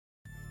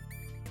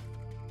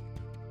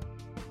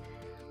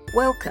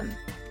Welcome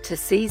to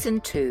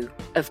Season 2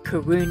 of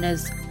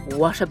Karuna's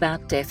What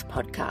About Death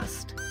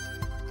podcast.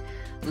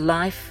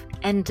 Life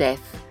and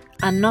death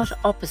are not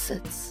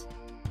opposites,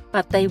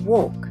 but they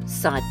walk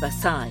side by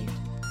side.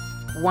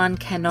 One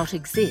cannot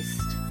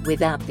exist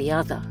without the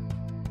other.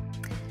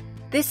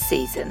 This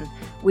season,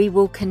 we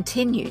will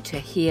continue to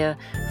hear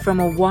from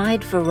a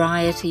wide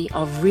variety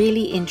of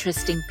really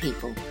interesting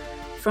people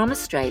from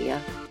Australia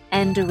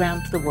and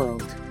around the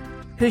world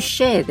who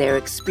share their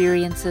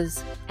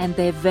experiences and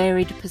their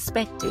varied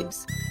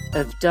perspectives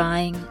of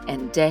dying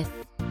and death,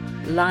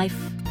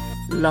 life,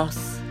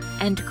 loss,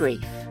 and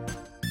grief.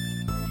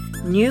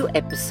 New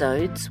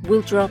episodes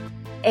will drop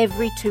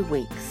every 2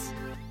 weeks,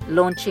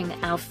 launching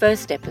our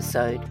first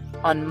episode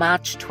on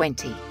March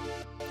 20.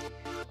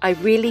 I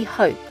really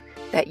hope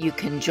that you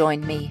can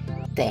join me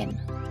then.